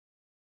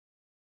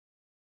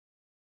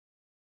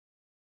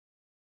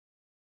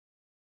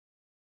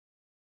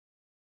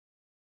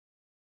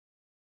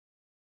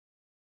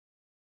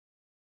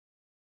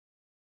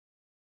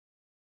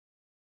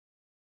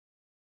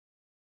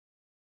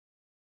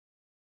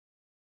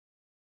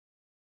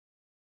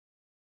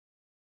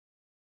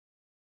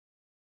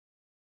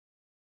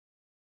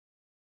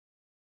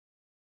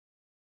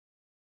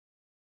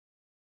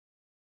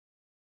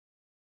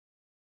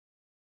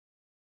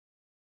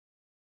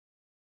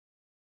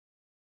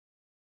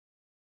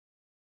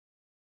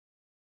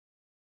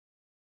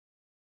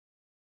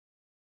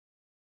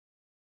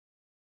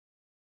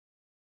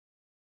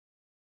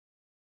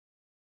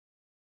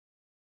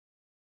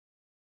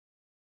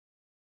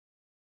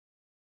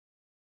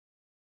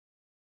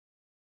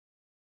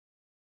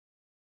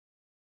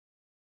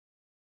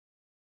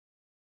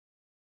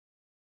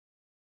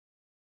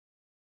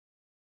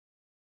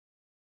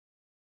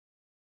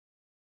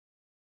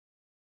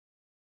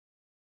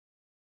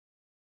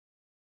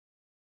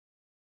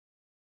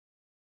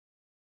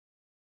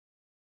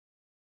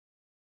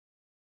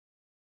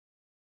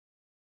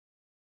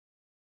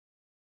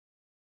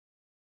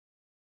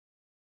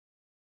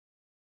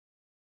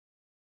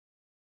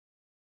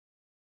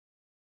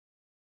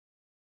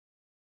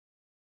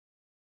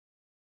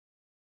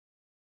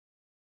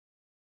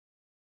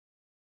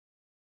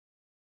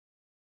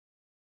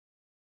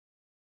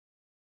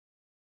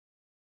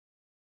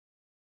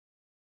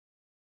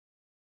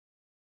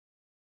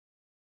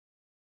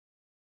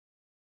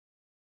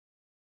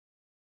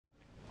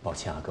抱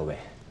歉啊，各位，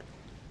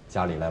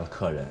家里来了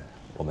客人，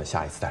我们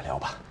下一次再聊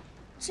吧。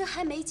这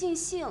还没尽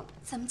兴，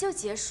怎么就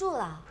结束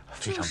了？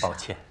非常抱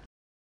歉。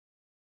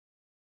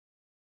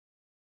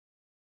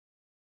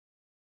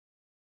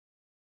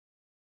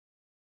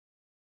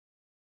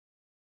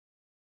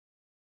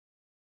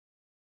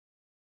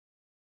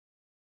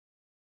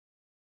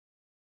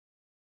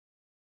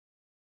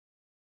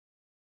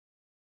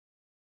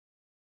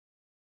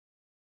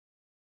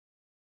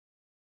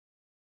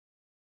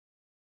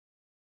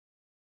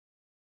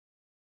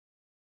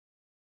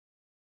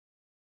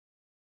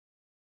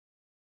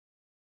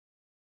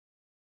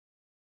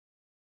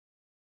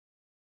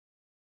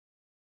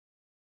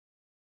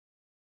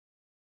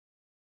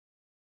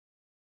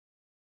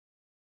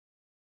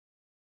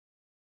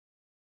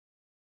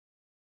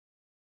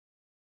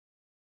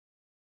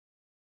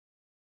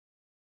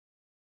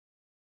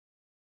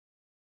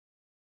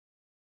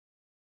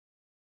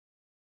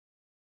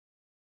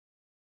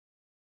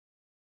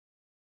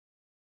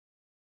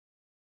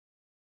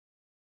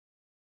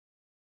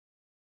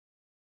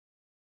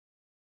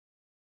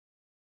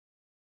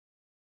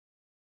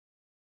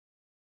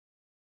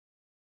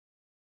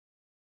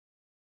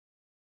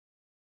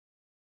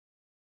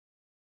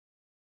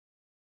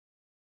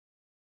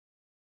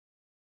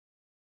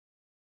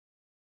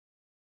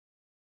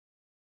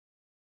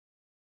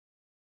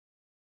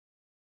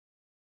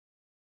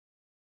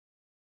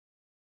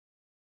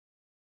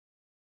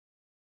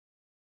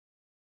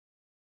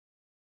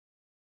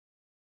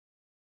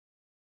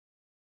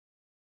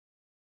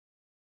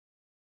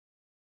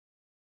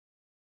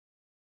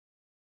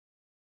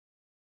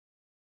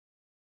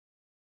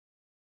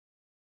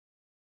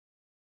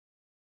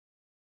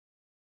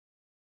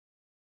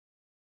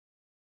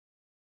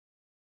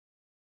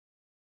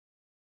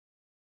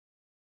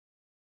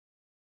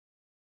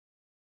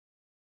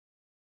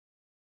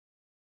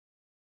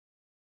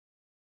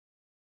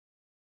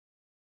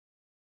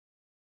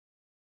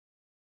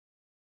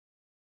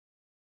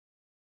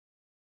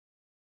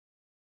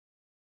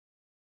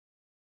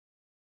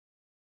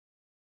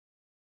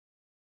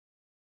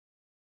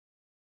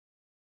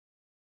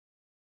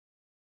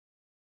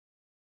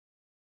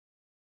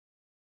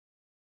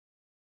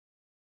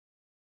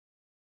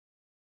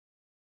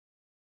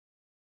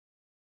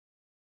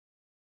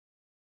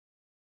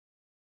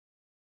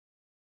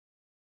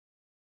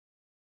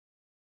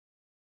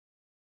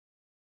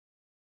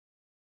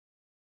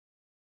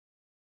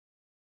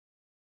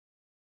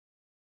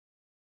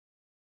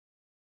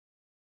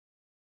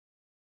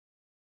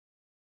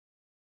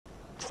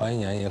传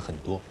言也很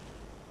多，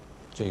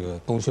这个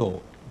东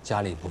秀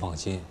家里不放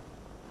心，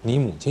你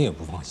母亲也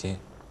不放心，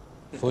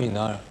所以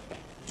呢，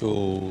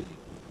就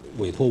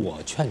委托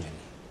我劝劝你，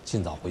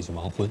尽早回去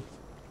完婚。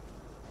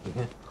你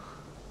看，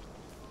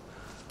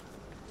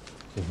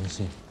这封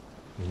信，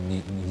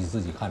你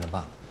自己看着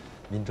办。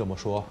您这么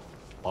说，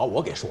把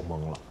我给说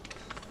懵了。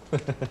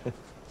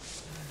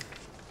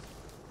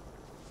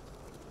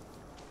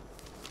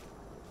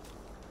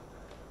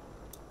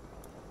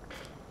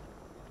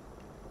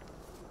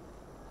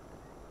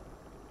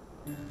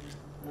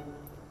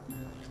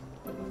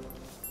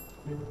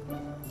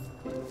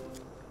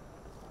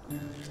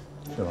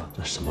是吧？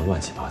这什么乱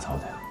七八糟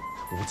的呀？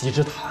无稽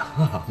之谈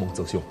啊，孟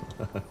泽兄。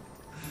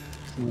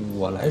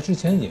我来之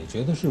前也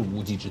觉得是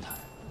无稽之谈，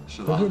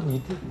是吧？可是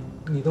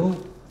你都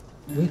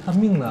违他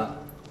命了，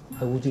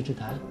还无稽之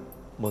谈？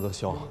孟泽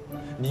兄，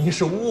您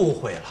是误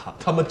会了，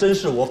他们真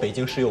是我北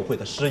京诗友会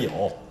的诗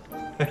友。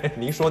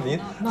您说您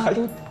还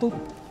都，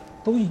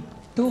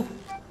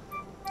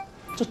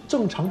这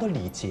正常的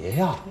礼节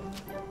呀。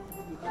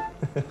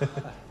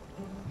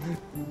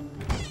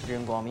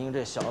任广明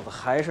这小子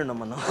还是那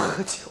么能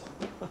喝酒。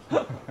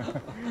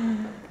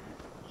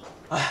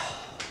哎呀，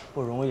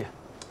不容易，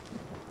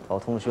老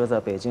同学在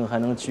北京还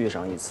能聚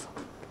上一次，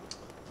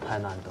太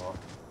难得了。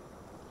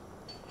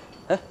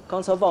哎，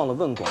刚才忘了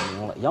问广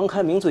明了，杨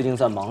开明最近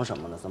在忙什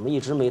么呢？怎么一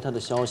直没他的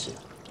消息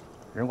呢？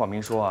任广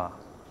明说啊，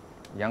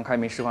杨开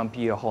明师范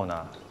毕业后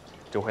呢，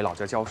就回老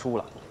家教书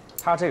了。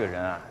他这个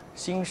人啊，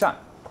心善，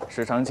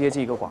时常接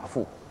济一个寡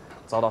妇，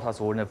遭到他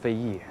族人的非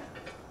议。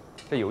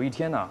这有一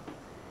天呢，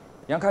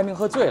杨开明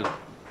喝醉了，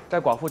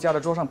在寡妇家的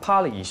桌上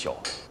趴了一宿。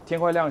天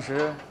快亮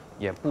时，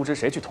也不知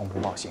谁去通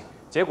风报信。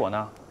结果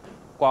呢，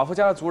寡妇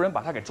家的族人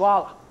把他给抓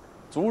了。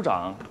族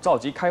长召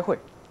集开会，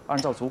按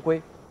照族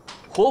规，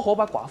活活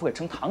把寡妇给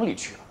盛堂里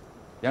去了。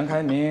杨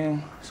开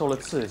明受了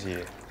刺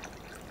激，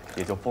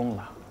也就疯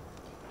了。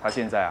他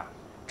现在啊，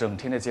整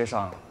天在街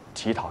上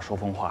乞讨说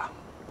疯话，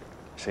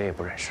谁也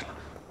不认识了。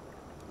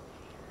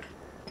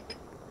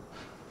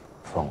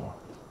疯了，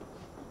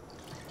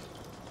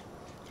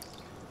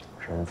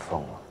人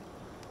疯了，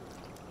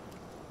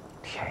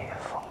天也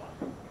疯了。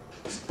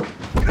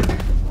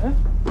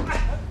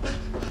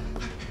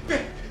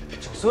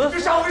九孙，别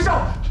杀我！别杀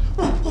我！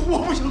我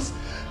不想死！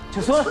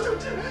九孙，九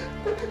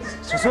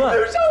孙，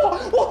别杀我！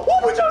我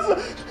不想死！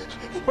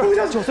不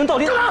是九孙到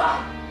底？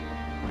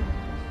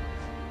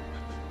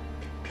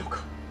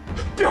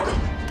彪哥，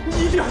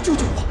你一定要救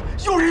救我！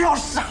有人要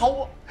杀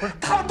我，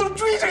他们都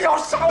追着要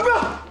杀我！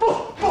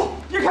不，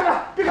别开门！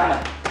别开门！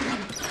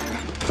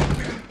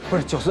不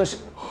是九孙是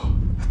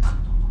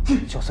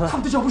九孙，他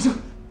们的脚步声，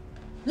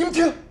你们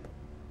听，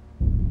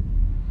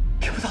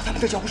听不到他们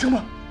的脚步声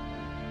吗？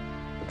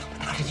他们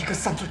拿着一个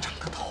3寸长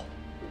的刀，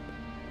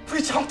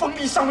围墙锋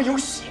利，上面有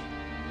血，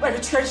外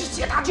面全是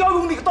血，他就要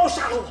用那个刀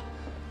杀了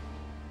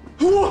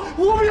我。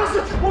我不想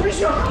死，我必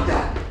须要他们的。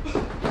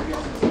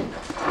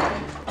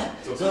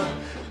九孙，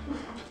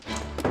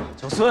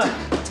九孙，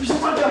必须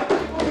他们。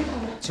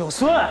九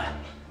孙，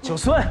九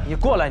孙，你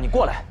过来，你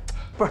过来，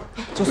不是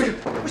九孙，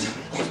不行，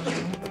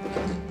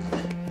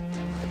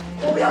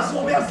我不想死，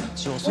我不想死，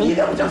九孙，我一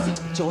点不想死。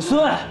九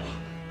孙，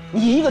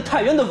你一个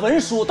太原的文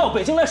书到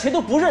北京来，谁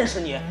都不认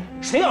识你，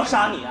谁要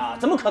杀你啊？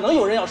怎么可能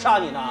有人要杀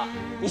你呢？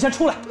你先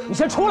出来，你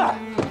先出来。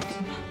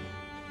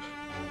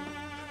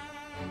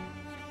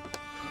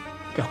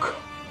表哥，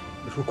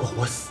如果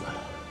我死了，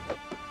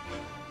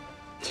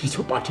你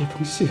就把这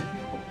封信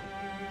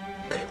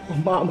给我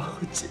妈妈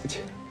和姐姐。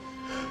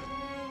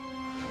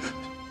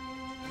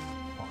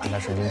我看他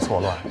神经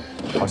错乱，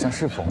好像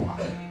是疯了。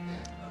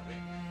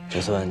九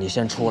孙，你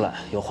先出来，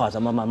有话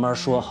咱们慢慢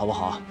说，好不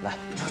好？来，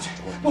出去！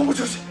我不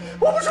出去！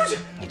我不出去！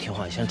你听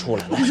话，你先出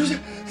来。我不出去！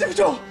对不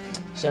住！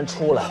先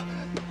出来，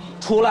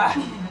出来！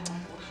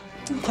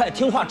快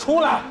听话，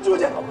出来！出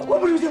去！我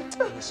不出去！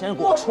你先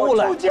给我出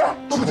来！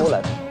出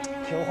来！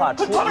听话，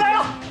出来！他们来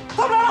了！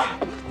他们来了！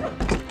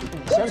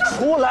你先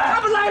出来！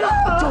他们来了！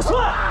九孙，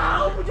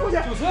我不出去！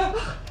九孙，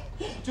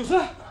九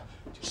孙，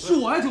是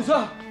我呀，九孙。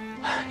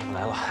你们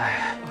来吧。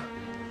哎，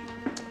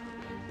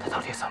他到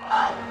底怎么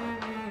了？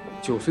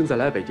九孙在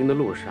来北京的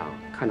路上，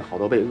看着好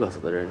多被饿死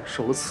的人，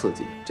受了刺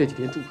激。这几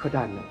天住客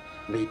栈呢，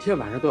每天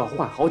晚上都要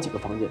换好几个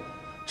房间，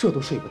这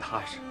都睡不踏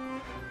实。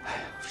哎呀，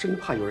生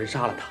怕有人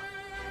杀了他。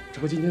这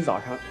不，今天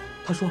早上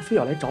他说非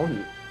要来找你，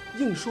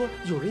硬说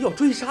有人要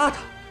追杀他。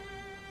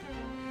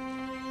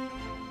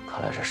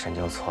看来是神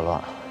经错乱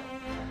了，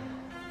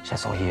先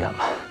送医院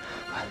吧。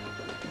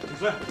九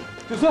孙，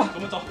九孙，我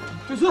们走。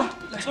九孙，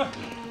九孙，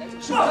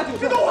是我，九孙，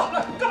别动我！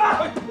干嘛？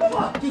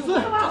九孙，九孙，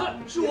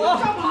是我。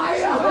干嘛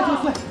呀？九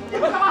孙，你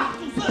们干嘛？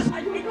九孙，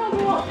哎，你告诉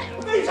我，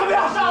为什么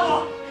要杀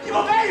我？你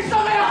们为什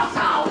么要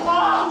杀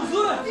我？九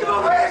孙，你们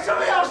为什么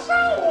要杀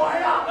我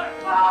呀？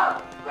啊？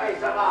为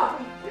什么？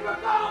你们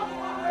告诉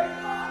我为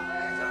什么？为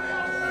什么要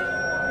杀我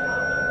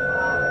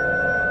呀？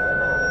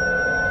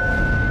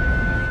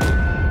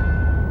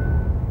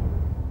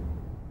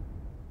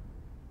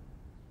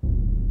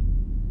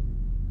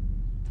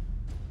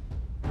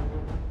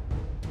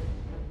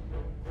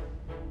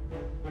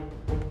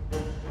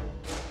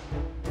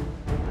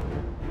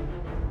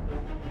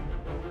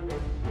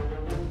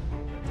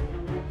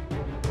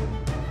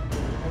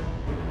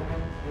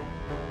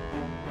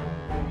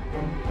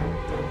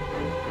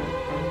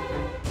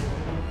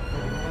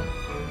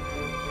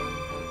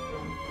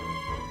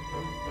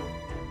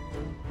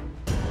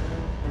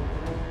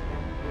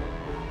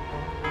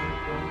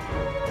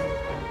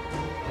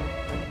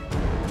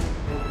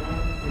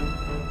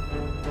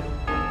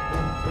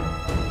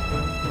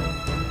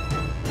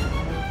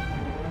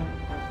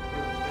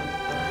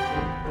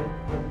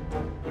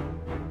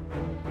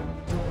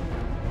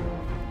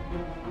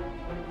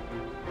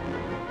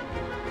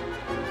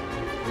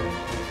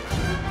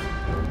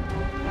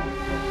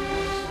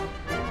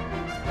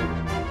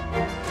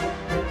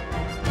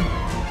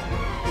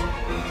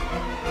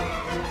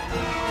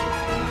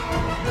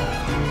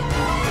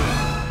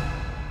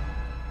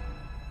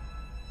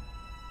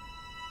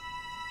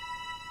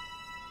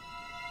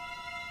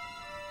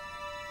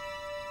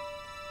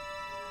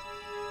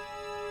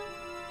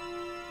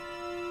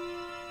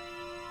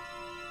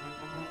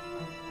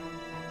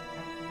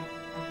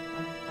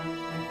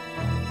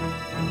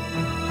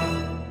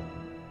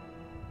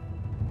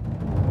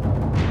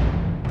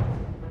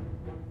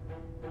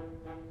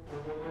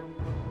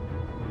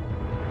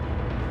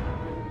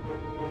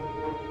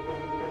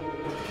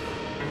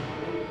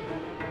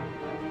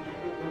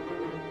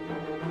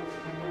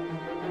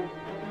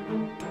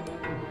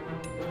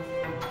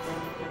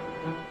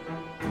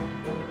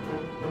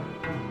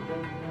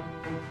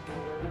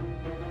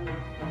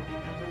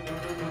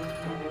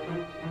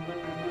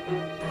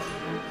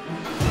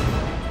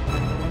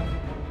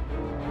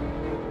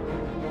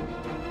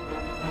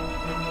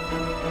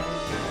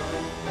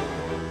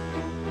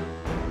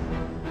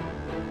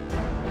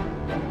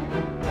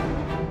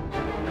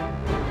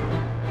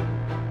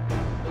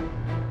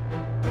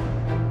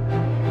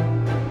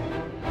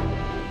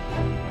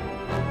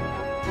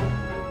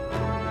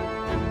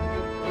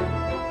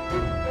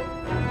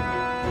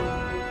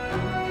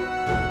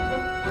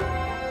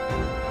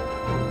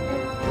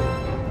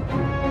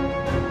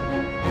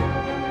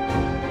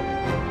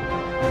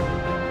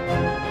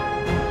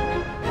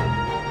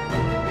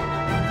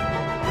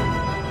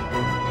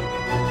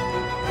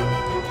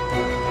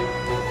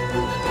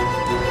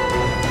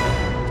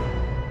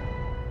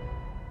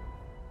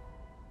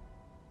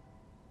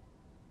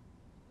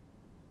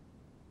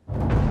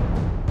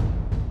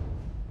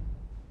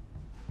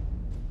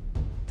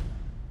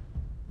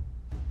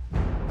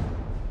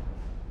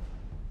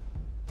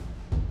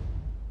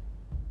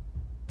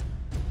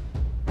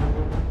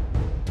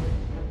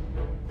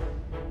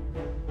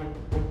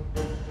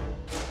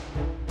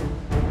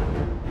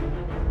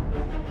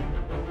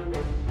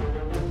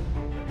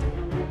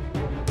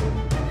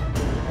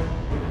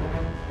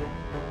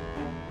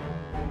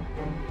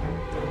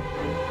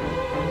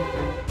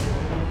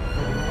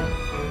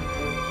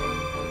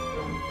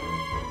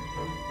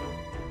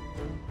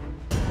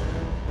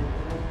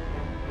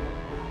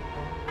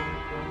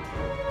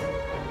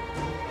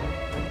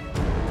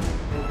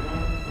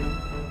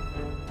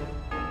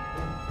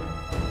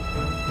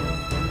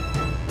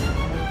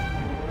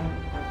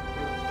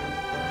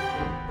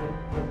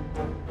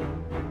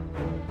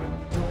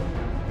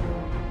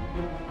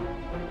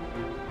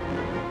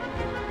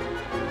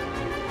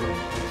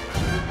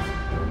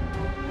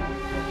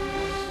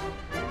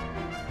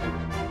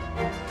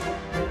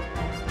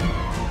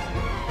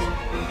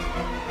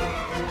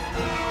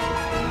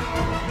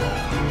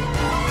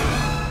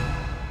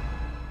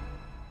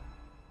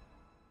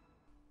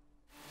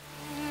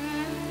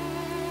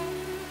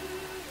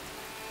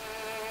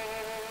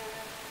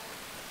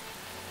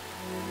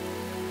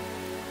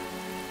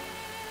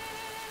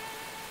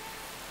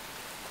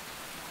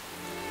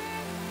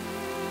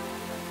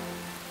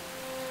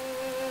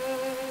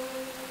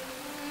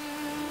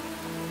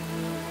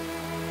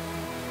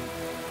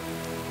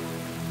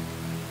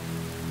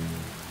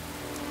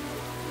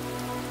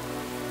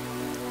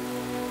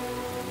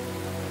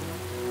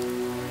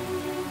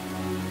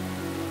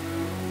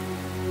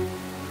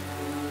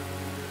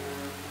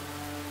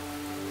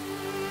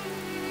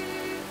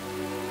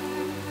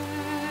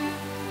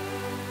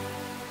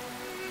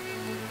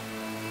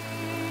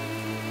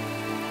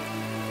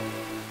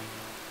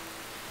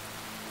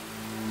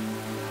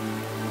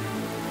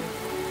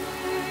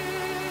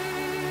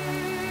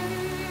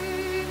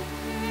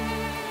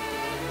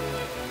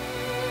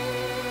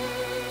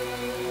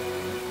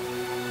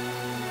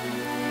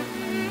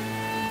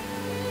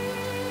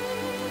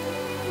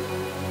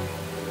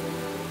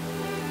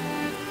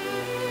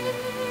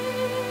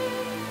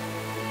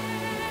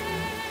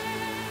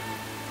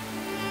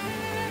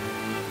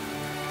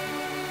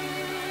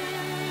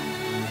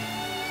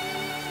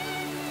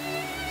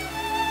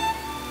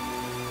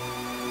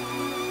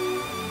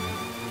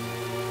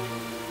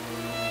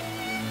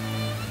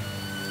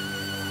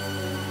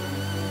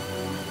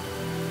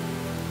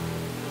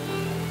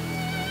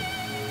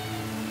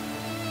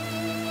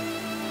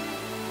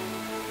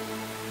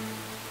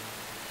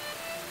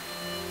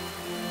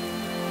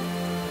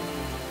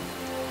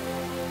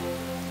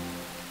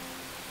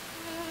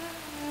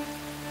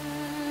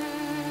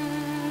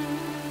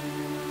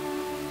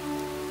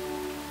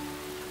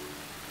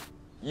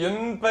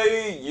银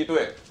杯一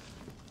对，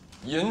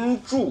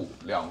银柱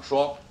2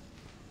双，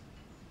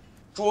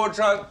桌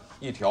毡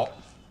1条，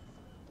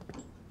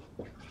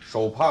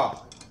手帕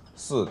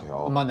4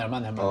条。慢点，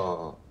慢点，慢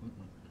点。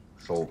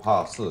手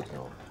帕4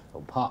条。手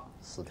帕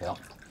4条。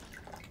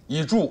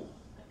遗祝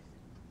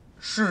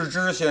世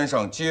之先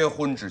生结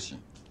婚之喜。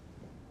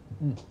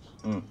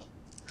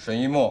沈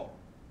一墨、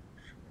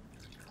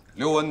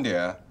刘文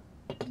典、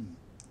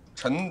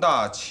陈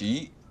大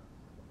奇、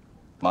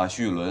马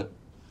旭伦。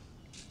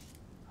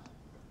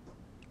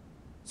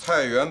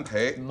蔡元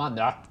培，慢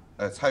点。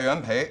蔡元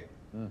培，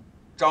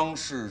张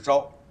世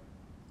钊，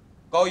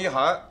高一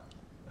涵，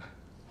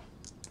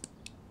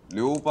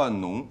刘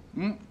半农，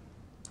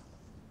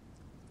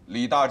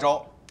李大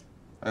钊，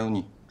还有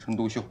你，陈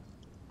独秀，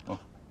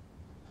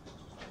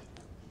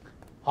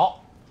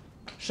好，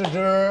世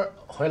之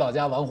回老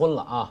家完婚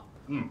了啊。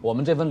我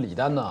们这份礼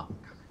单呢，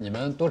你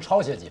们多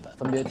抄写几份，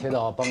分别贴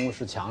到办公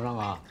室墙上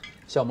啊、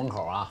校门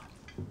口啊，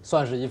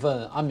算是一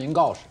份安民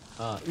告示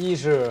啊。一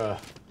是。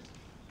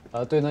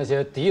对那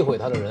些诋毁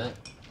他的人，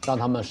让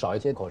他们少一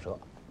些口舌。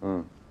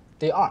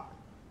第二，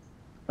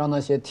让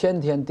那些天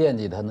天惦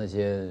记他那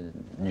些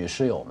女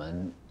室友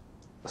们，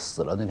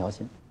死了那条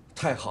心。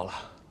太好了，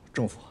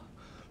政府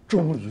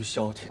终于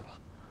消停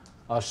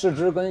了。世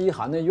之跟一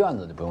涵那院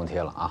子就不用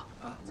贴了啊。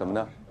怎么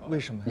的？为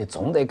什么？你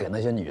总得给那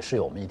些女室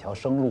友们一条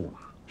生路嘛。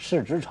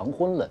世之成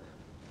婚了，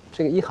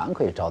这个一涵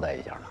可以招待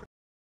一下的。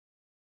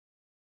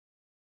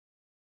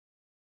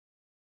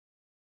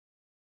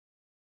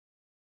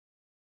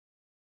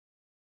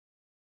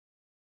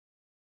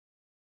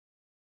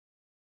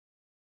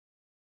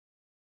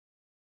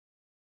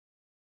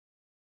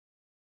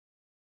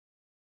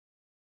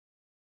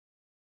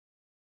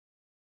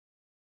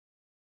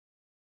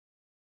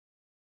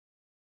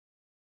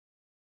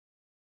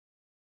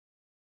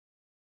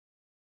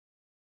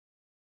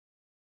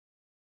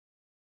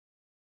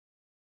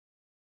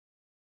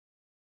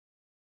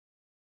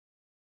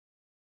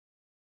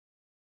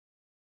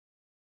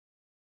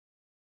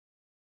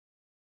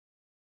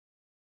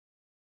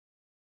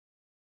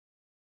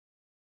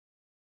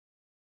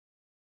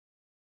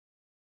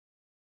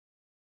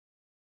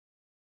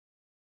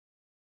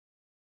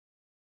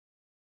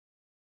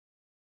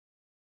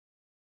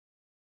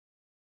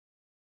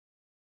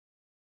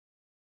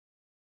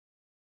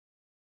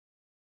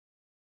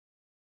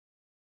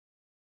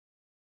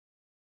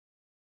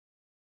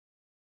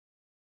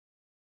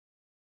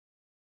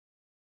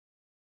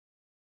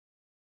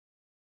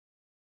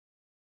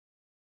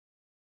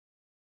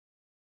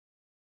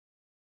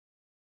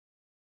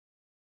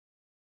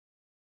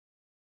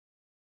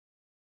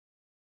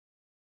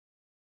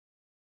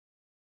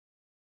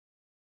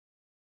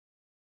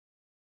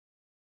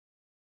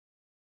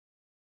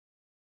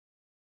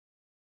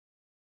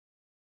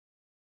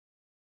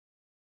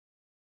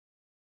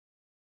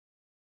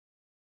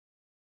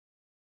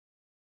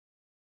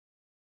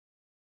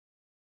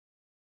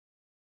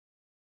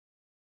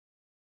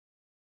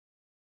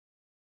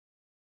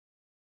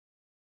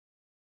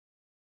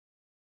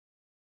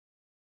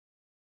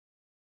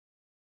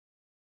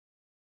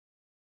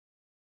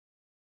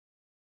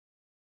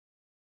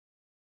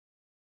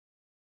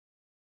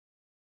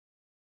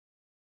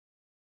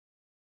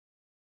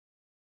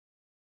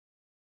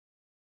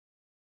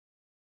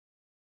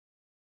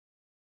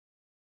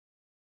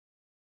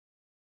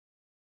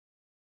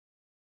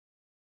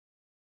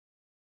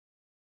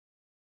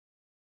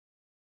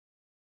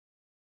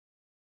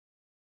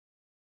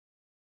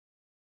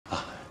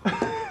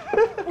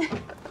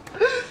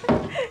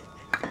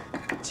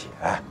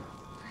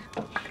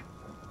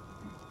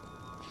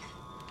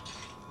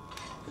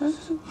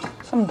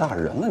这么大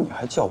人了，你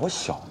还叫我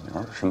小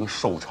名？什么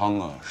寿昌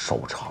啊、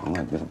手长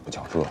啊？你怎么不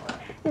叫这个？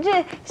你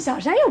这小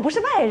山又不是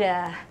外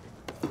人。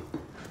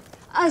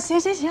啊，行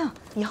行行，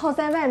以后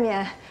在外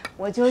面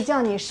我就叫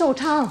你寿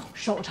昌，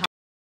寿昌。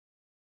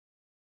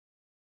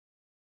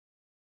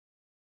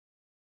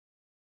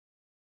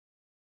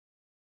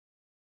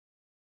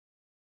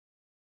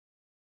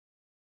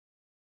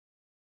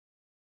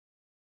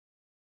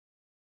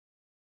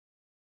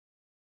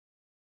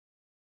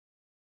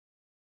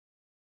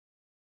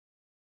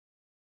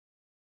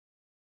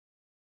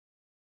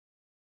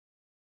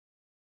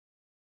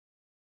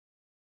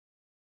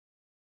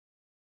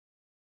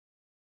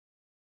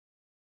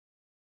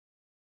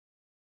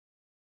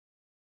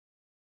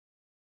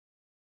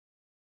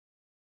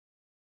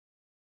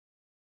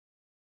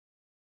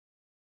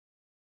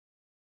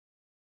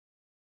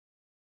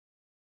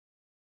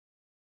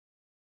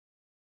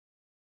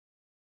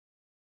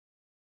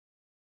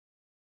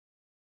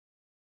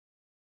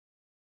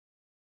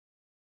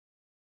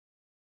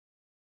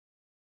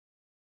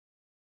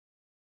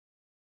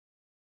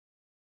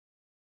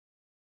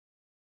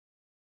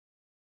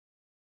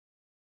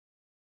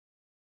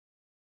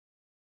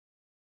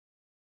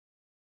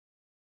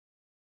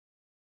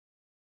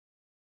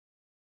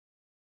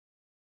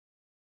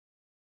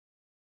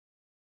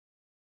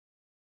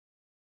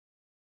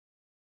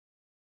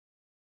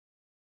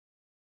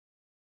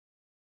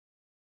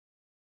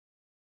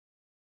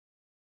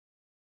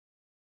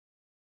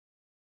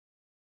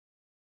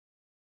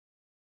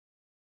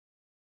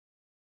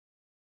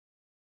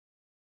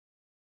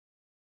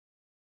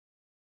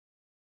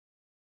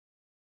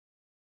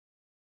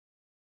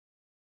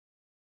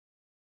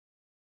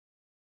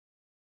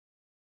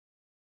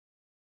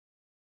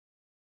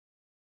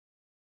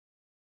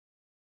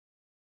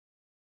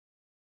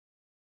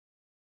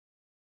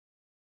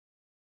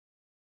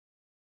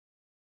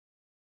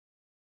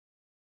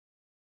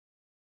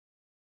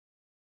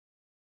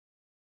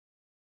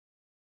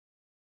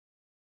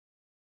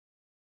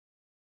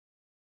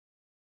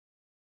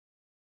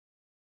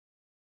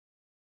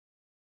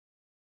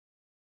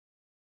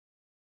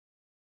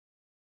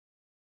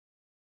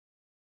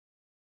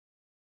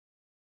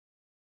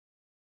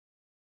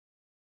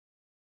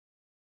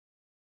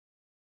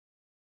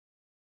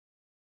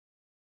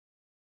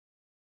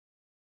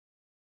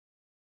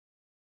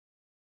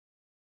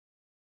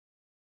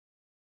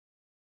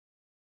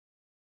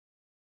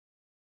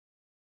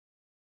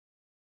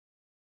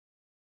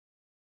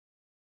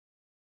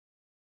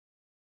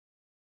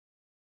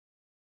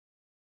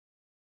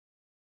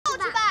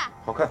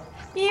好看。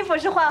衣服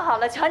是换好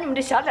了，瞧你们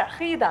这小脸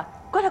黑的，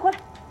过来过来，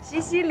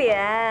洗洗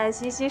脸，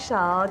洗洗手，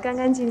干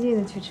干净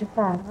净的去吃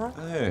饭啊。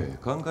哎，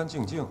干干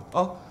净净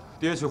啊！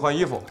爹去换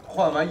衣服，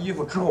换完衣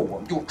服之后我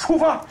们就出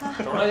发。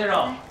守常先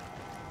生，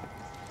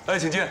哎，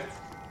请进。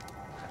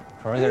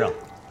守常先生，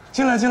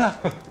进来，进来。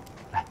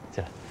来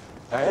进来。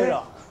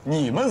哎，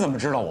你们怎么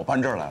知道我搬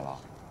这儿来了？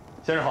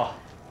先生好。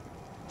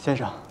先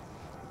生，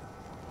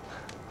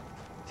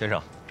先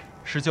生，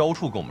是教务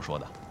处跟我们说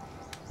的，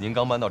您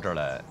刚搬到这儿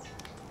来，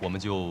我们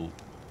就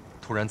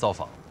突然造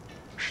访，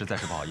实在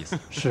是不好意思。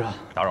是啊，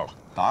打扰了。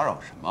打扰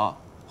什么？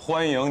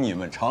欢迎你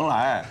们常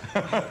来。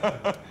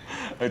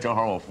哎，正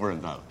好我夫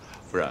人在了。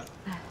夫人，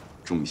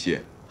仲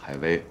谢、海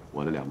威，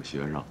我的2个学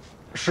生。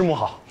师母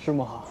好，师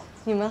母好，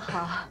你们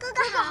好，哥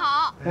哥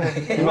好。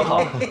你们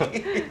好。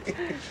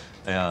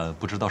哎呀，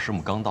不知道师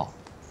母刚到，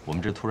我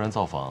们这突然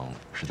造访，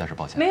实在是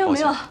抱歉。没有没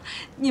有，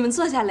你们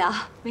坐下聊，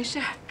没事。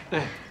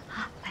哎，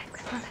好，来，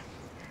快坐来。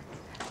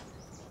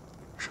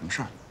什么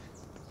事儿？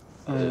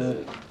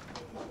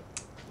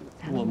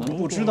我们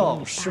不知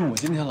道师母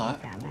今天来，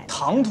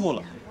唐突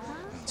了。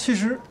其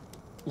实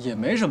也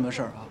没什么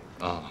事儿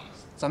啊。啊，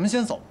咱们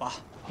先走吧，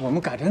我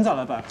们改天再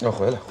来拜访。要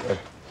回来，回来。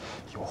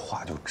有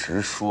话就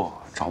直说，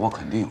找我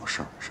肯定有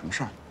事儿。什么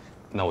事儿？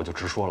那我就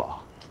直说了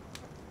啊，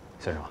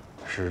先生，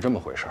是这么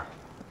回事儿。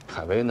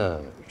海威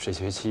呢，这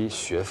学期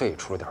学费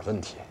出了点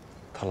问题，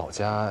他老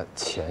家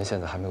钱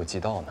现在还没有寄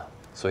到呢，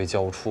所以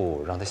教务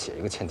处让他写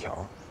一个欠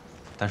条，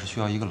但是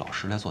需要一个老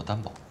师来做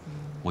担保。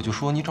我就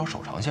说你找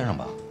守常先生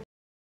吧。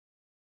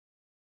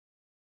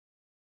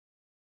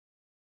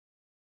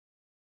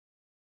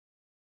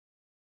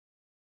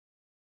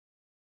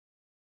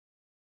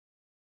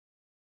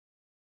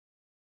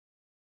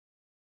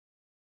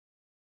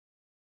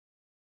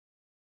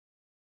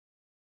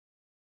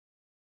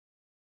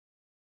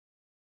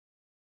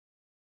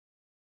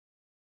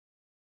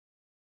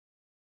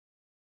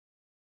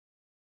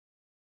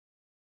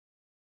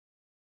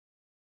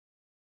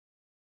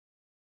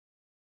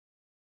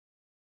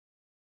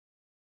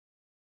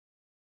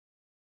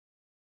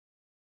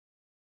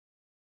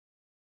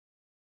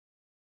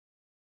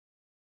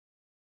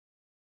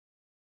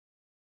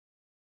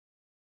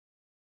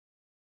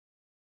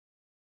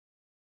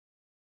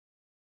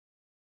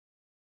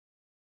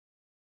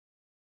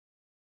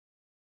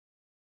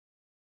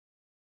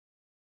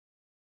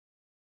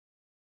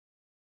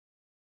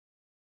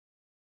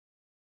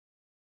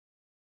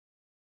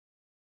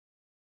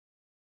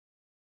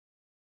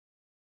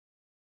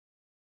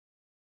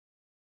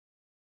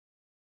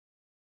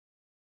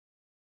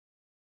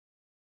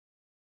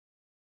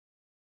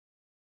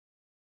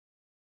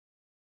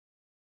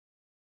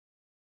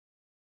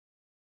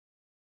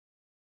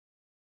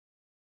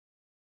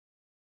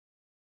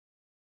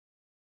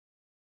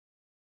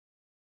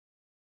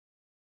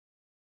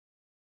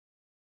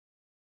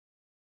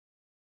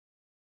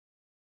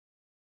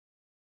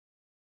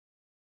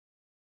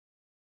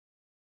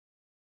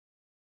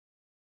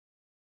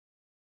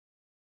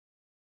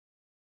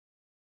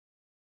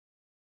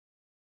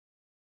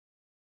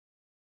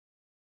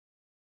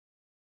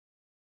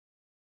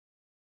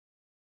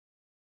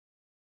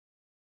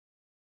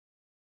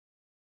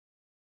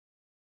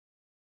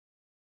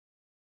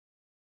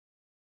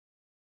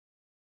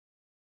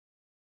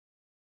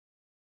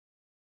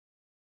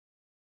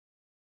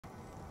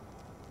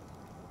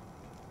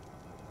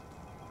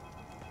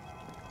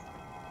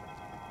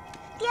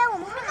我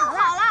们会好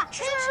了。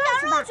吃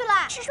羊肉去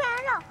了，吃涮羊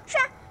肉，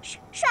涮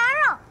羊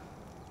肉。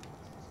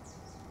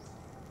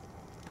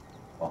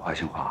王华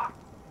兴华，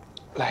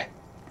来，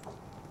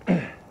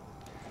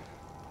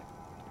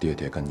爹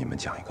爹跟你们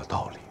讲一个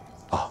道理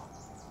啊，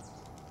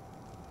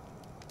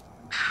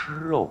吃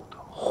肉的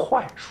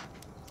坏处，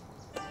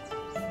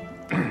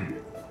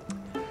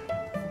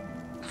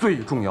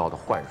最重要的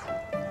坏处，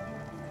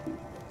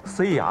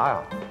塞牙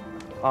呀！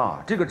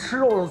啊，这个吃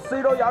肉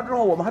塞着牙之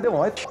后，我们还得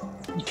往外挑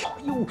一挑。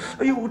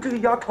哎呦，这个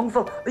牙疼死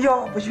了！哎呀，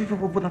不行，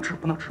不能吃。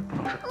我不塞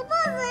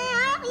牙，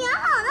牙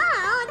好的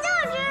很，我就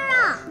吃肉。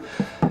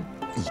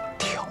你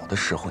挑的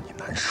时候你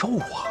难受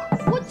啊！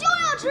我就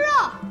要吃肉，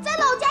在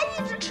老家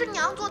一直吃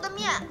娘做的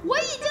面，我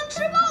已经吃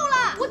够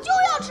了，我就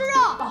要吃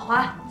肉。宝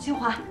华、清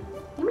华，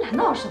你们俩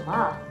闹什么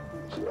啊？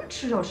什么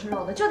吃肉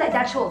的，就在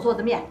家吃我做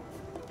的面。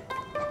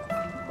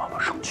妈妈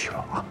生气了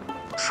啊！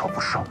不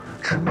烧，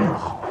吃面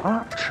好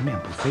啊，吃面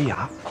不塞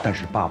牙。但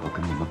是爸爸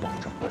跟你们保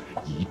证，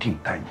一定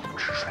带你们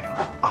吃涮羊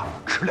肉啊，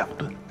吃2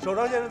顿。首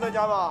长先生在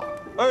家吗？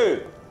哎，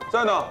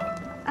在呢。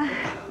哎，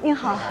您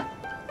好，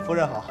夫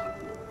人好。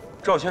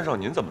赵先生，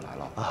您怎么来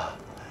了？啊，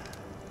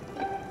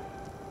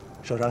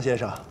首长先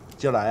生，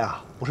今儿来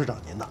啊，不是找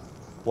您的，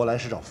我来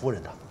是找夫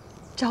人的。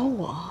找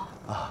我？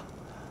啊，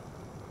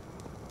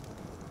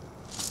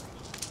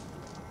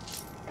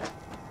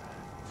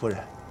夫人，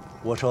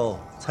我受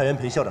蔡元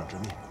培校长之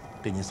命。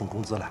给您送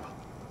工资来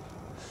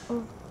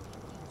了。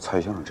蔡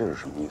先生，这是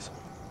什么意思？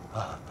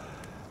啊，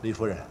李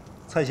夫人，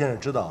蔡先生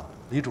知道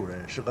李主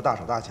任是个大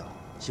手大脚、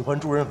喜欢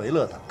助人为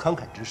乐的慷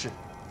慨之士，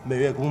每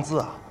月工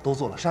资啊都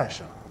做了善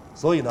事了，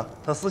所以呢，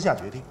他私下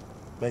决定，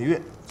每月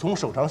从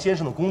首长先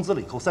生的工资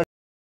里扣30%。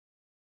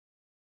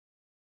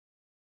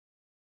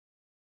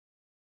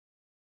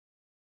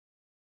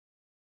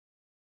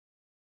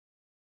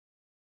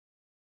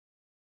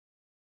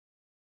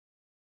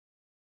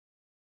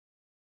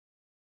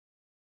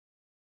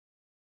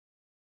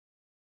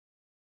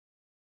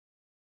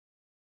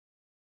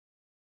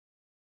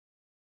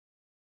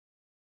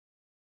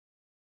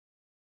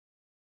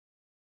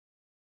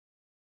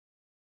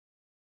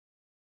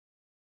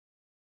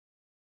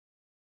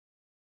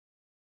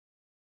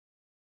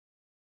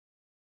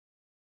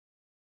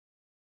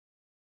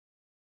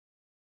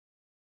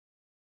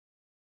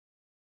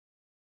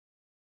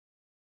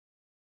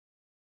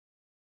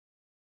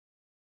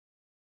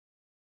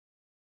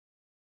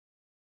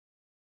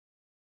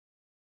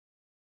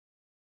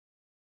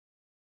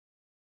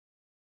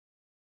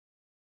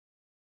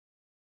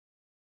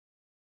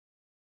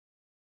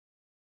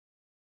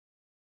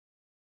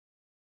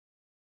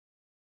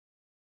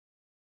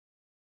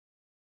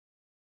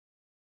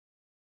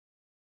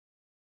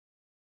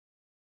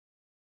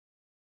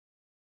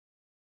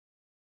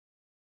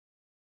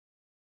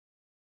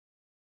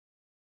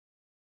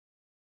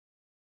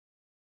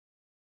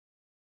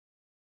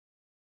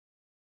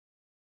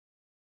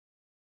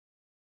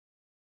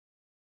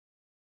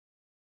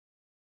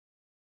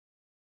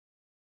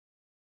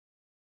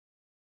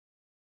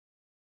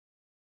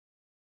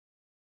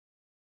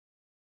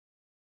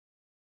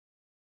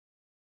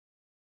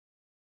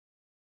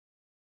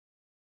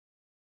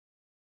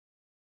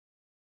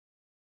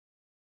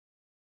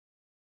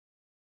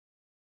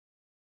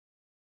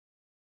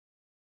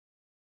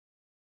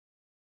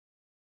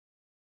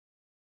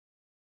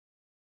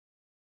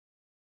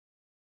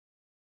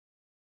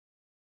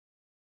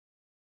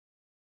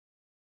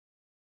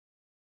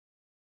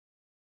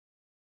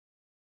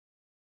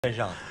先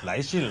生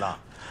来信了，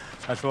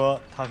他说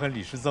他和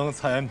李时增、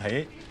蔡元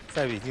培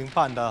在北京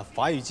办的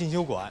法语进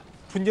修馆，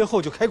春节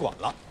后就开馆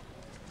了。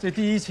这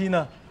第1期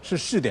呢是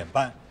试点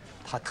班，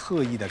他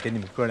特意的给你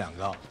们哥2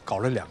个搞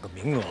了2个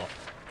名额，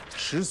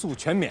食宿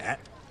全免。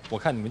我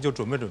看你们就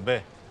准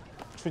备，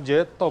春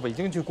节到北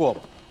京去过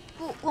吧。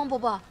不，汪伯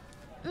伯，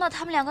那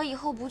他们2个以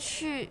后不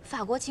去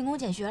法国勤工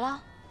俭学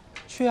了？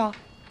去啊！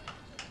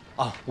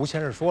啊，吴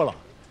先生说了，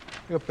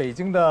这个北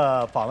京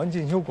的法文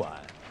进修馆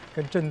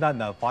跟震旦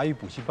的法语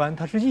补习班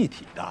它是一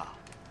体的，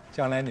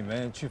将来你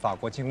们去法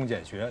国勤工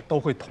俭学都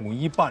会统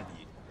一办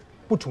理，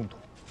不冲突。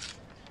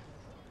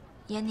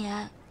延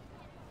年，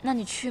那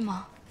你去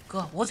吗？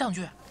哥，我想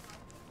去。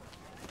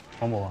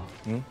王伯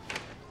伯，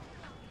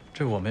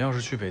这我们要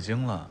是去北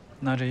京了，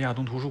那这亚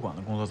东图书馆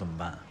的工作怎么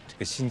办？这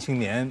个新青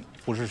年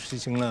不是实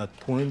行了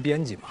同人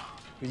编辑吗？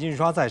印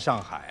刷在上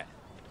海，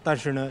但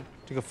是呢，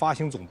这个发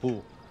行总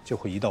部就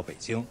会移到北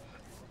京，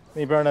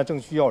那边呢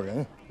正需要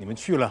人，你们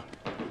去了。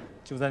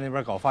就在那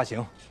边搞发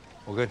行，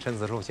我跟陈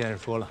子寿先生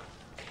说了，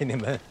给你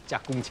们加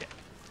工钱。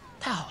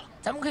太好了，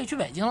咱们可以去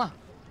北京了。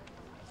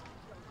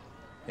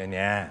延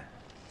年，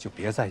就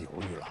别再犹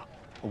豫了。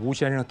吴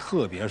先生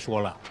特别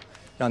说了，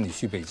让你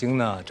去北京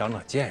呢长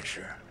长见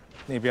识，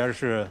那边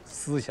是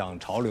思想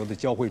潮流的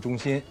交汇中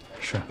心，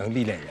是能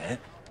历练人。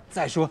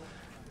再说，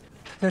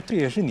那这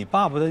也是你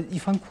爸爸的一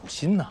番苦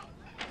心呐。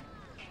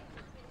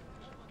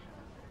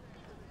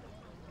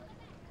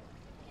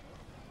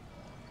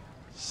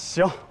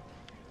行。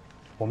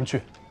我们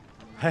去，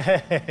嘿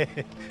嘿嘿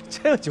嘿，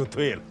这就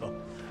对了，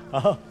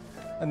啊，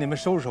那你们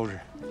收拾收拾，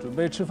准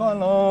备吃饭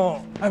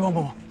喽。哎，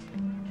不，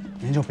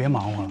您就别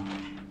忙活了，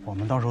我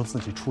们到时候自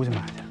己出去买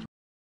去。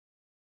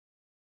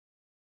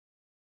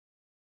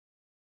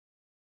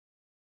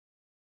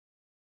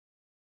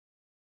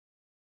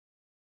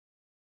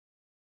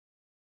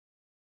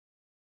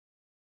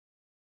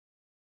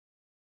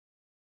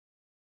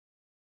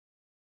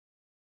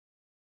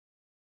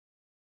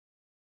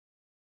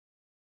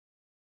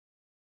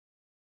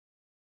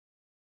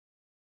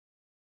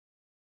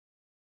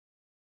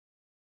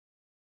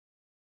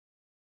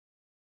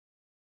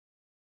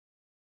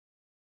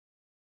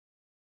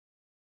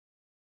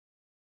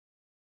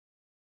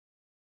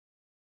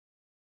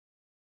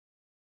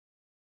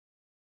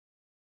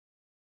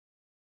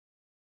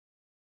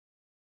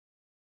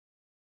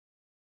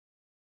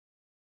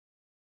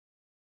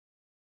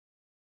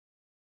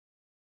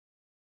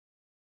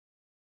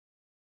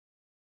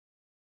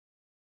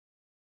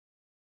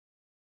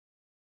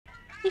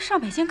你上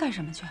北京干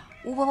什么去啊？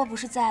吴伯伯不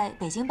是在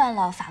北京办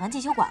了法文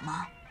进修馆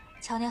吗？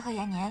乔年和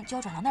延年就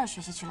要转到那儿学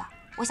习去了，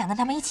我想跟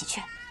他们一起去。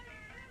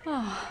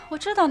啊，我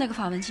知道那个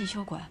法文进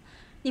修馆，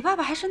你爸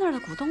爸还是那儿的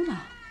股东呢。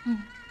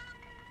嗯。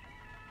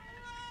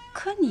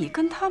可你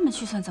跟他们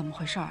去算怎么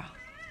回事啊？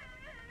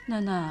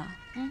囡囡，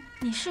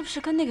你是不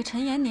是跟那个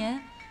陈延年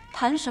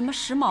谈什么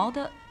时髦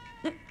的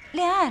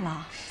恋爱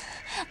了？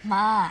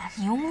妈，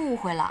你又误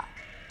会了，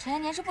陈延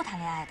年是不谈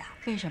恋爱的。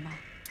为什么？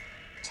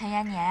 陈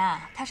延年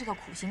啊，他是个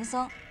苦行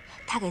僧，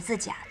他给自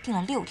己定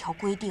了6条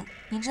规定，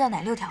您知道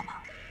哪6条吗？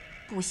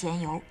不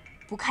闲游，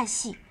不看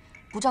戏，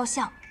不照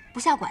相，不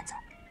下馆子，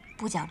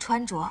不讲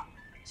穿着，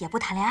也不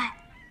谈恋爱。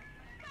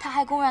他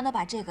还公然的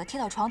把这个贴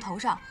到床头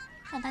上，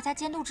让大家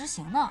监督执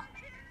行呢。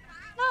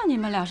那你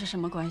们俩是什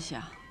么关系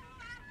啊？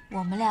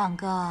我们2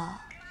个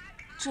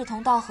志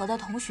同道合的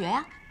同学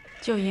呀。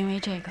就因为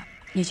这个，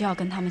你就要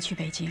跟他们去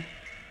北京？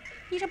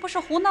你这不是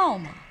胡闹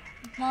吗？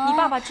 妈，你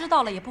爸爸知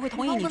道了也不会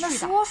同意你去的。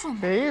说说嘛。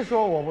谁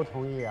说我不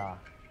同意啊？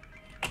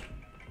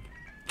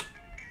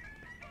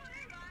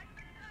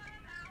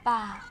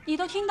爸，你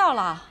都听到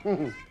了，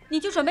你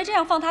就准备这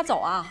样放他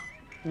走啊？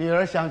女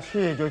儿想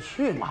去就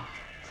去嘛，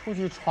出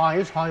去闯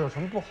一闯有什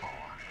么不好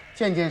啊？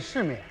见见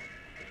世面，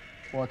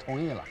我同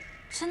意了。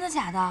真的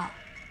假的？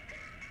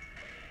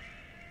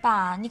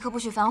爸，你可不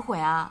许反悔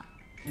啊！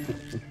耶，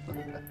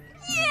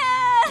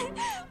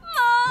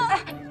妈！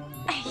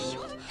哎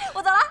呦，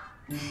我走了。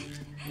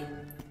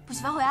 不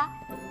许反悔啊！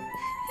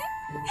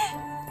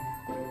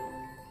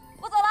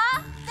我走了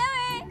啊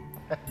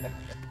 ，David。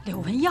柳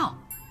文耀，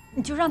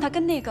你就让他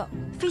跟那个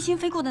非亲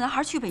非故的男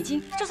孩去北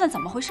京，这算怎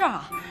么回事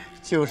啊？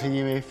就是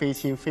因为非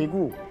亲非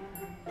故，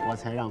我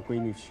才让闺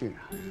女去呢。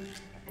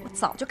我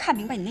早就看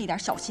明白你那点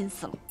小心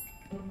思了。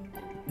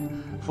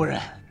夫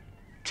人，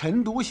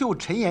陈独秀、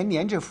陈延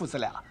年这父子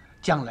俩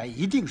将来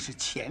一定是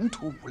前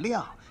途无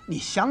量，你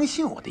相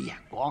信我的眼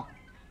光。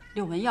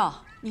柳文耀，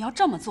你要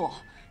这么做。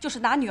 就是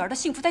拿女儿的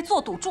幸福在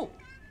做赌注，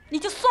你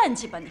就算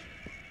计吧你！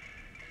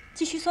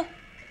继续算。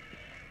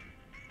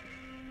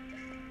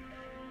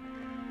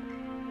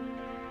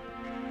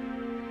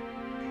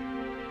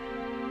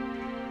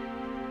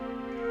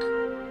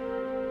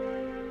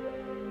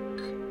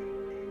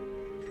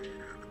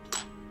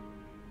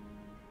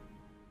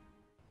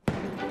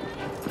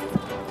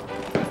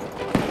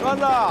栓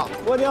子，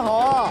过年好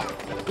啊！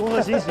恭贺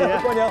新喜！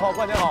过年好，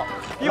过年好！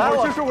一会儿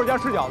去叔叔家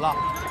吃饺子。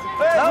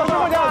 哎，来，师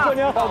傅家过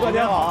年好，过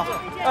年好！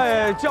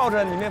哎，叫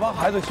着你那帮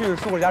孩子去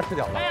叔叔家吃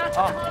饺子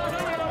啊！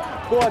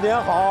过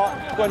年好，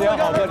过年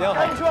好，过年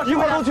好！一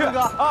块儿都去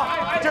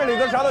啊！这里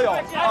头啥都有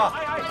啊！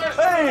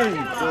哎，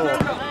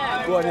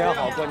过年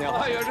好，过年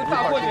好！一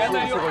块儿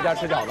去叔叔家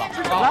吃饺子。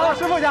来我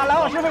师傅家，来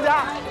我师傅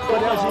家！过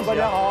年好，过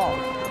年好！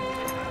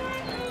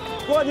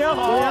过年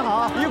好，过年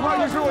好！一块儿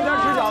去叔叔家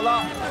吃饺子。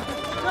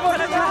师傅，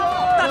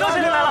大周先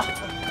生来了。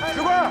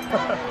石官，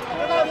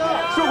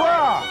石官。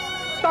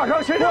 大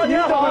商先生，您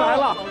怎么来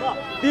了？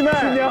弟妹，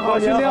新年好，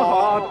新年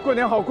好，过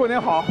年好，过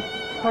年好。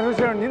大商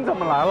先生，您怎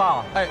么来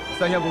了？哎，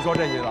咱先不说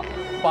这些了，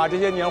把这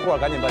些年货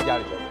赶紧搬家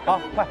里去啊！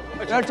快，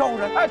来招呼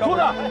人。哎，厨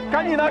子，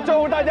赶紧的招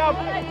呼大家，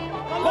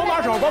帮把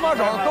手，帮把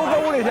手，都搁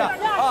屋里去啊！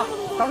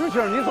大商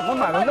先生，您怎么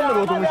买了那么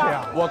多东西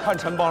啊？我看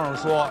晨报上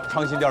说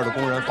昌新店的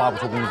工人发不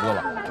出工资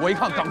了，我一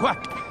看，赶快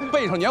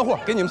备上年货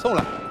给你们送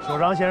来。首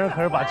长先生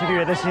可是把这个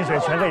月的薪水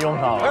全给用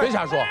上了。别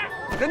瞎说。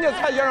 人家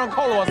蔡先生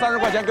扣了我30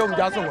块钱，给我们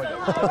家送过去。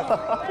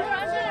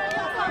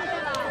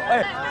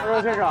哎，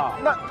先生，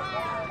那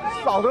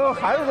嫂子和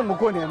孩子怎么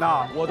过年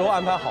呢？我都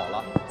安排好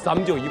了，咱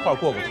们就一块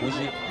过个除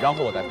夕，然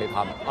后我再陪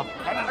他们啊。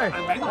哎，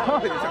好，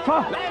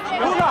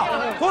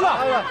胡子，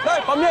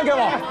来把面给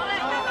我。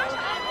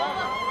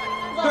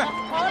对，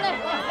好嘞，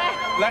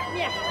来，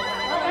面，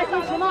来吃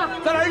什么？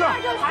再来一个，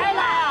还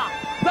来啊？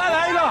再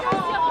来一个。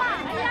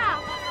哎呀，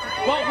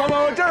往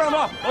这儿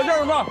放，往这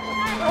儿放。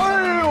 哎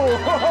呦，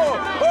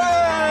哎，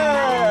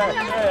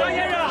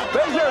张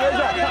先生，没事没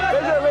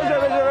事没事没事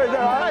没事没事，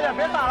快点，别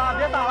打了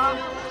别打了。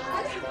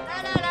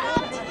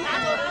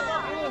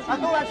来，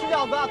都来吃饺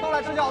子，都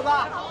来吃饺子。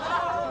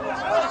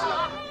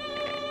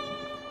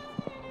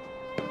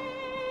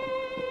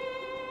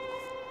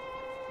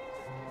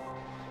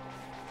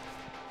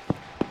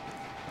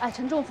哎，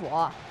陈仲甫，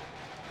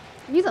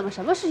你怎么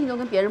什么事情都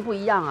跟别人不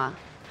一样啊？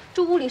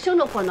这屋里生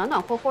着火，暖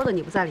暖和和的，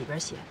你不在里边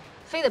写，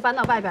非得搬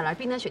到外边来，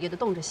冰天雪地的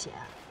冻着写。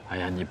哎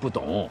呀，你不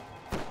懂，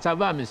在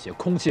外面写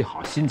空气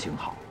好，心情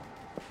好。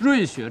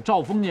瑞雪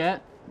兆丰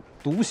年，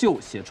独秀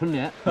写春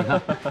联。你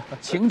看，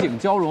情景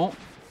交融，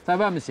在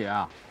外面写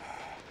啊，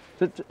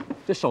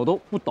这手都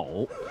不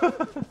抖。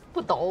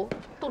不抖，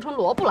冻成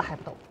萝卜了还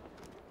不抖。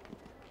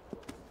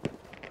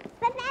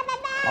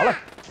好嘞。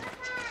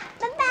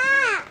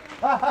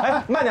爸爸。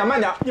哎，慢点，慢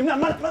点，你们俩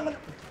慢。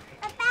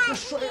爸爸，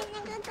是那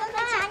个哥哥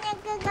强烈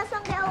哥哥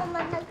送给我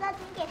们的歌，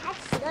你给他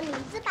起个名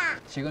字吧。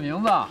起个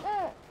名字啊？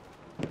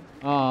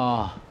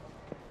啊，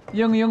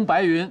莺莺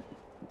白云，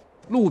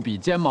露比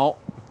尖毛，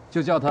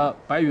就叫它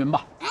白云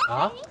吧。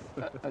啊？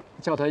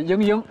叫它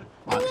莺莺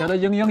啊，叫它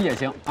莺莺也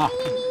行啊。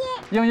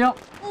莺莺。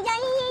你叫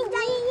莺莺，你叫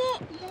莺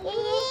莺，莺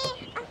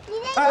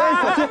莺。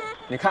哎，小心！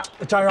你看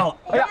粘上了。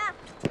哎呀，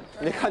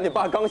你看你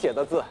爸刚写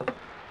的字，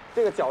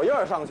这个脚印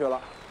上去了。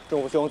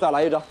政府兄，再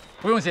来一张。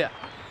不用写，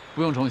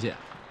不用重写，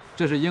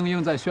这是莺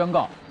莺在宣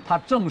告她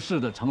正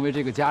式的成为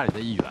这个家里的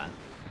一员。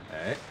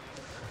哎，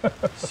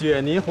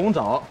雪泥红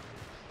枣，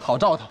好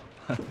兆头。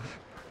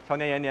乔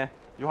年延年，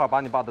一会儿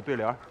把你爸的对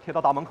联贴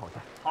到大门口去。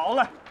好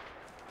嘞。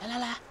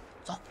来，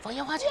走，放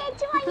烟花去。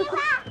去放烟花。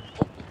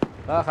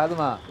来，孩子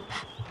们，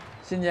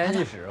新年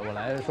伊始，我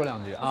来说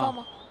两句啊。放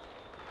吗？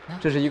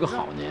这是一个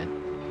好年，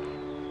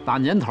打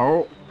年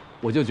头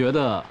我就觉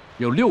得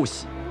有6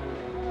喜。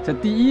这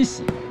第1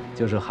喜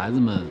就是孩子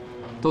们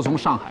都从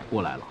上海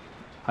过来了，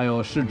还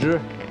有世之、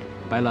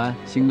白兰、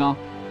新刚、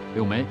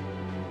柳梅。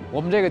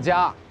我们这个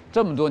家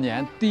这么多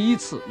年第一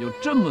次有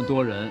这么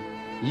多人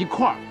一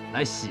块儿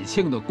来喜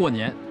庆的过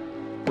年，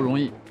不容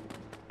易。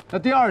那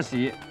第2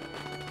喜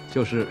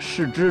就是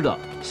世之的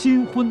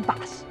新婚大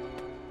喜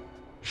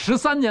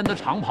，13年的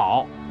长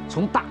跑，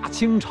从大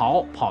清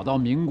朝跑到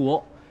民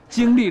国，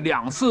经历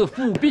2次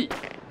复辟，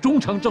终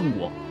成正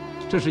果，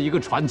这是一个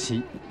传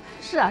奇。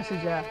是啊，世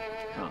之，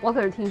我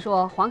可是听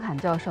说黄侃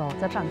教授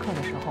在上课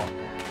的时候，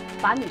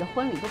把你的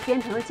婚礼都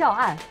编成了教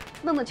案，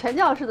弄得全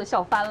教室都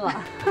笑翻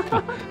了。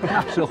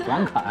那是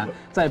黄侃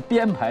在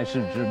编排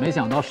世之，没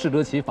想到适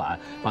得其反，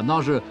反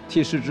倒是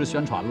替世之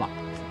宣传了。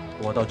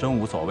我倒真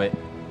无所谓，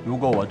如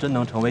果我真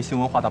能成为新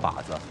文化的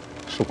靶子，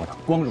是我的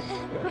光荣。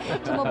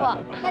陈伯伯，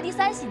那第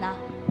3喜呢？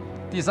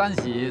第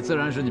3喜自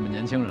然是你们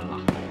年轻人了，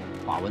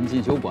法文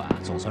进修馆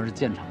总算是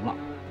建成了。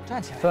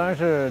站起来。虽然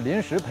是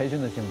临时培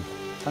训的性质，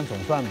但总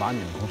算把你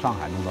们从上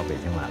海弄到北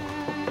京来了。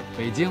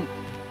北京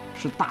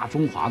是大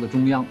中华的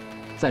中央，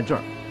在这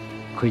儿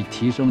可以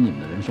提升你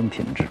们的人生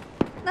品质。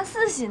那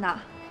4喜呢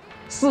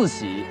？4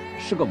喜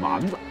是个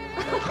丸子，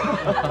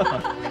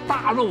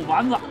大肉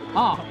丸子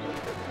啊！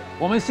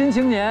我们新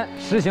青年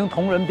实行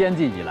同人编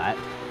辑以来，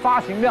发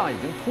行量已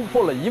经突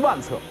破了1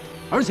万册，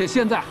而且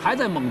现在还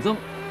在猛增。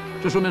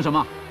这说明什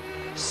么？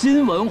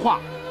新文化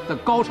的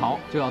高潮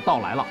就要到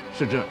来了。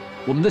世之，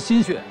我们的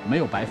心血没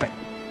有白费。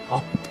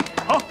好。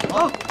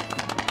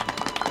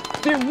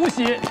第5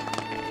喜，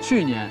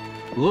去年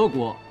俄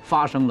国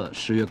发生了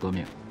10月革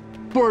命，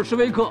布尔什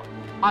维克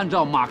按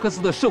照马克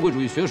思的社会主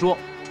义学说，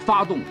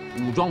发动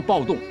武装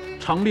暴动，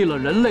成立了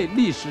人类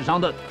历史上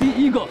的第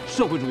1个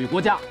社会主义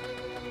国家。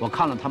我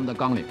看了他们的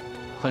纲领，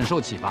很受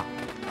启发，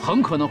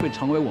很可能会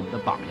成为我们的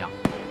榜样。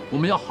我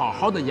们要好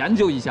好的研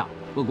究一下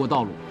俄国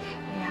道路。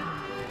哎呀，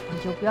你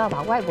就不要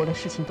把外国的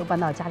事情都搬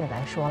到家里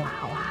来说了，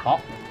好吧？好。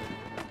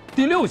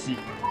第6喜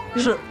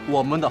是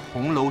我们的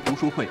红楼读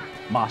书会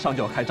马上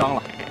就要开张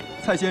了。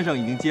蔡先生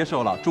已经接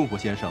受了仲甫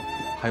先生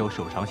还有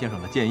守常先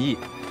生的建议，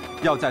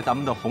要在咱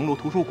们的红楼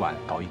图书馆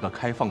搞一个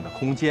开放的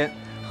空间，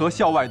和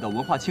校外的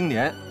文化青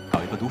年搞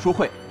一个读书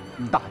会，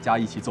大家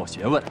一起做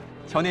学问。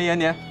乔年延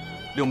年，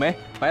柳梅、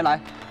白兰，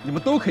你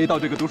们都可以到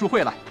这个读书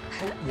会来。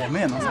我们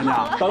也能参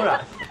加？当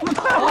然。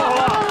太好了！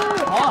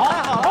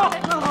好，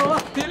那好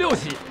了。第6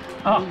喜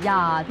哎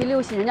呀，第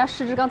6喜人家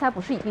世之刚才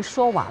不是已经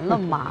说完了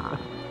吗？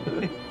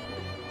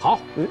好，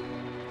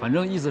反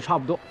正意思差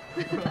不多，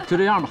就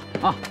这样吧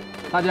啊！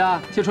大家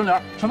贴春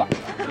联，吃饭。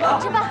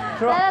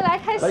吃饭，来，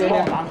开洗。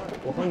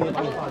我帮你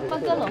把你放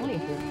搁笼里。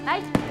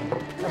来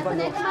，4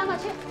年跟妈妈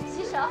去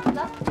洗手，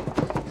走。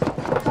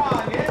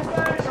大年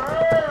30，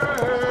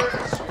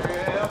雪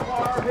花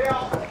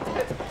飘，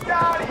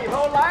家里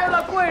头来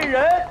了贵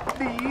人，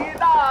李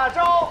大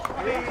钊，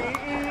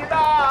李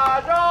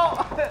大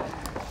钊。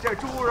这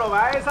猪肉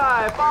白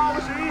菜包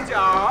水饺，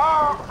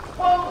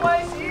欢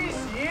欢喜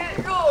喜，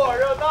热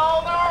热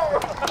闹闹。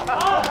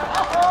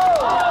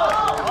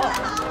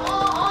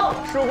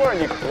书贵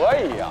你可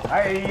以呀！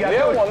哎呀，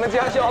连我们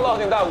家乡烙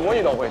饼大鼓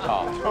你都会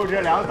唱，就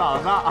这2嗓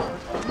子。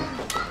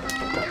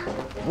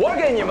我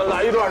给你们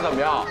来一段怎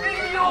么样？哎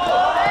呦！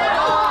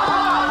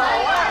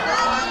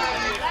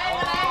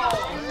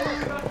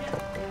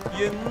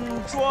银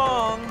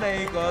装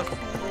那个素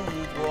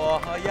裹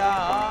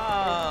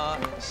呀，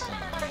夕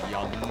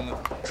阳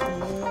出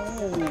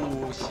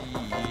席，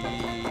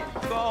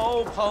高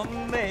就捧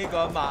那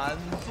个满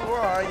座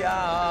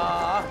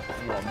呀，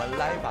我们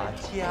来把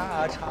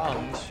家常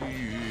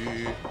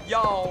叙。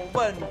要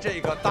问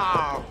这个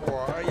大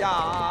伙儿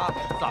呀，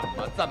怎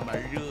么这么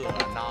热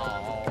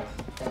闹？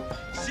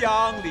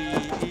乡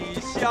里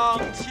乡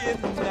亲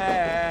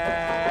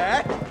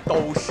哎，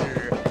都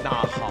是那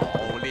好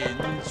邻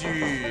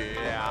居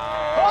呀。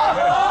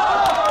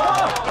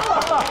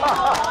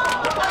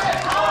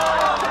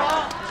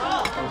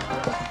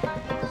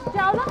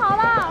饺子好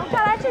了，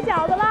快来吃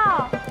饺子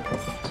了。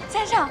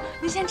先生，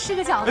您先吃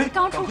个饺子，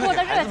刚出锅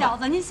的热饺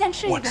子，您先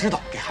吃一个。我知道，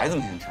给孩子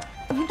们先吃。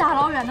您大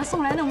老远的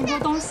送来那么多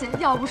东西，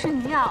要不是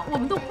您呀，我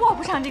们都过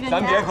不上这个年。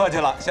咱别客气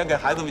了，先给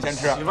孩子们先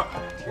吃。媳妇儿，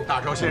听大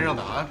赵先生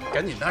的啊，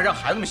赶紧的，让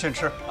孩子们先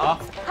吃啊。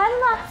孩子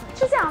们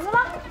吃饺子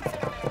吧。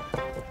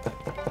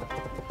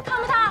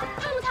烫不烫？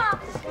烫不烫？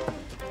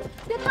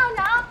别烫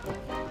着啊！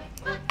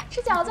啊，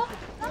吃饺子。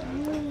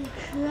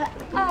吃。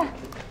哎。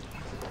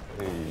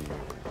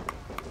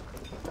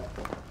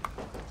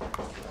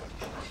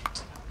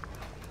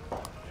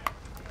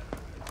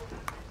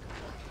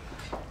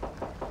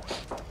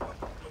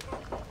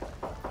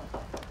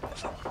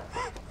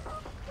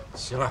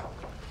媳妇儿，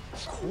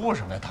哭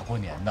什么呀？大过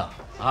年的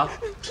啊？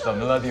怎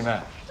么了，弟妹？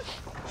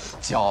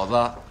饺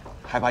子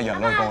还把眼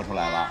泪勾出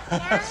来了。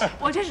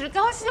我这是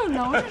高兴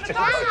呢，我这是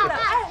高兴的。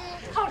哎，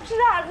好吃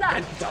啊！那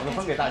饺子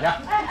分给大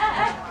家。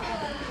哎，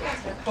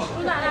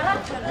姑奶奶来，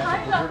尝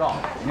一个。不知道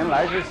您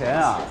来之前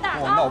啊，跟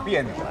我闹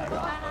别扭来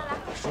着，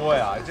说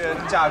呀，这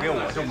嫁给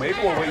我就没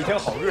过过一天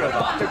好日子，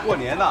这过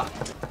年呢，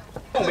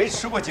又没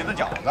吃过几次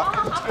饺子。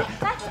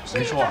来，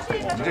您说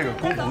我们这个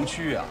工棚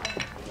区啊，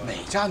哪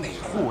家哪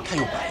户他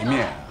有白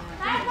面啊？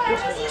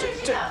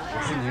这我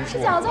听您说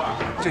过啊，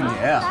这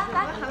年啊，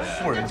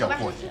富人叫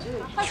过年，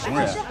穷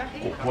人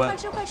过关。快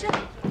吃快吃。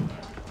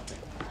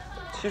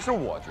其实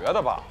我觉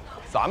得吧，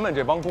咱们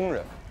这帮工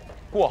人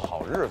过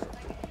好日子，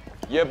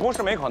也不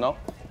是没可能。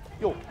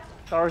哟，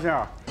大赵先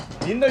生，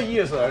您的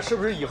意思是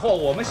不是以后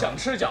我们想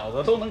吃饺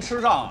子都能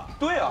吃上啊？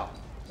对啊。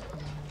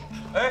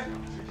哎，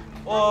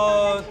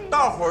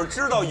大伙儿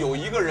知道有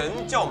一个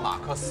人叫马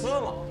克思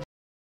吗？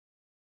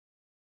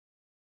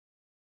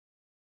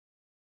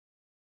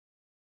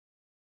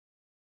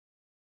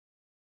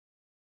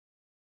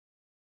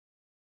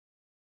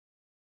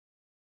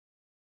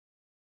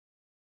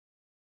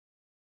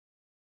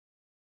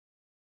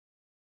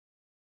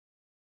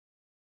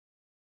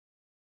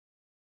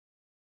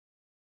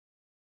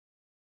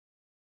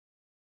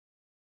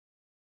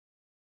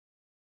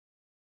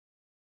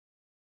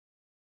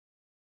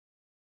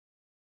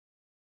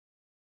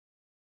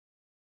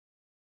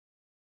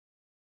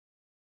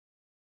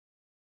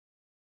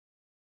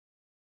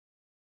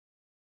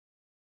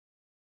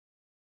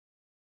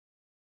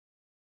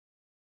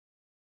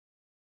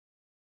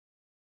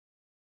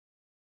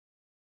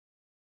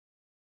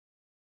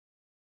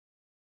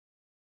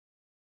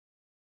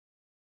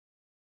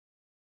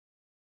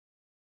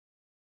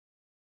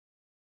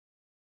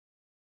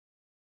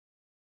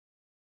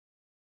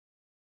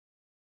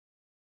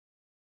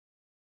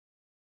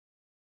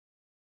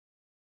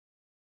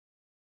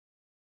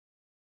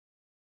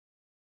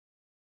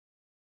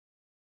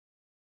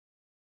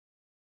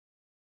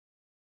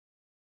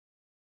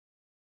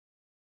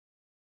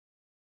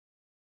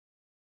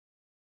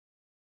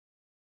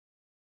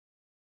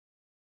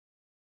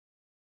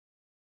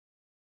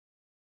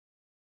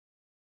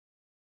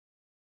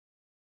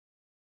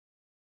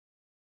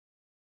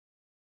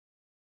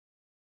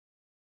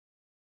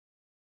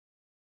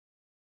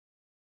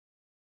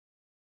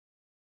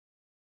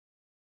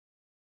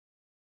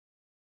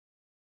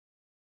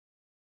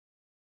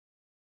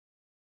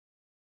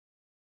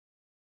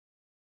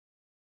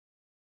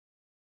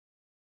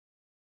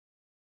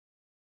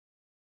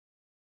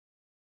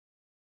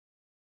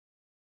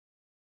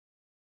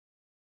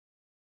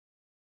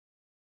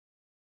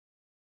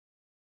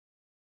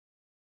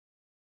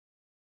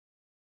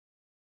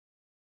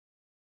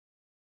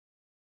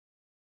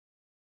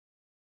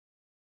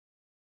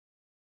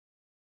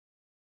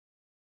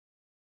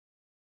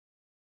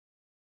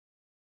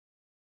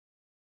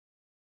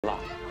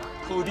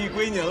土地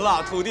归您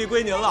了，土地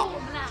归您了，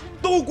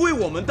都归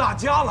我们大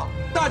家了。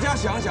大家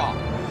想想，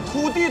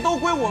土地都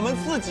归我们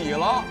自己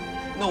了，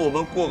那我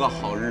们过个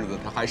好日子，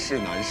它还是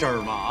难事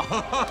儿吗？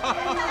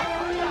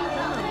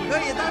可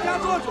以大家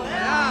做主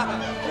呀，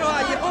是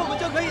吧？以后我们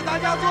就可以大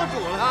家做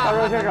主了。大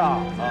赵先生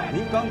啊，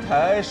您刚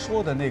才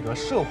说的那个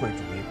社会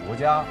主义国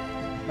家，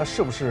那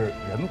是不是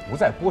人不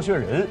再剥削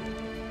人，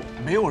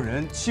没有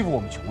人欺负我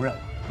们穷人了？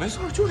没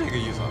错，就这个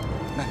意思。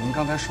那您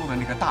刚才说的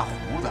那个大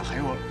胡子，还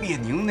有列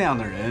宁那样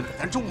的人，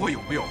咱中国有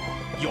没有？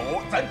有，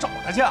咱找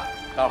他去。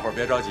大伙儿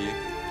别着急，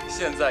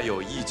现在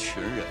有一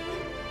群人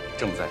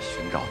正在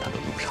寻找他的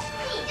路上。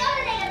你就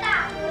是那个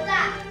大胡子。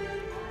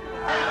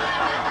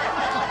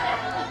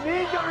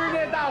您就是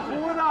那大胡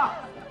子。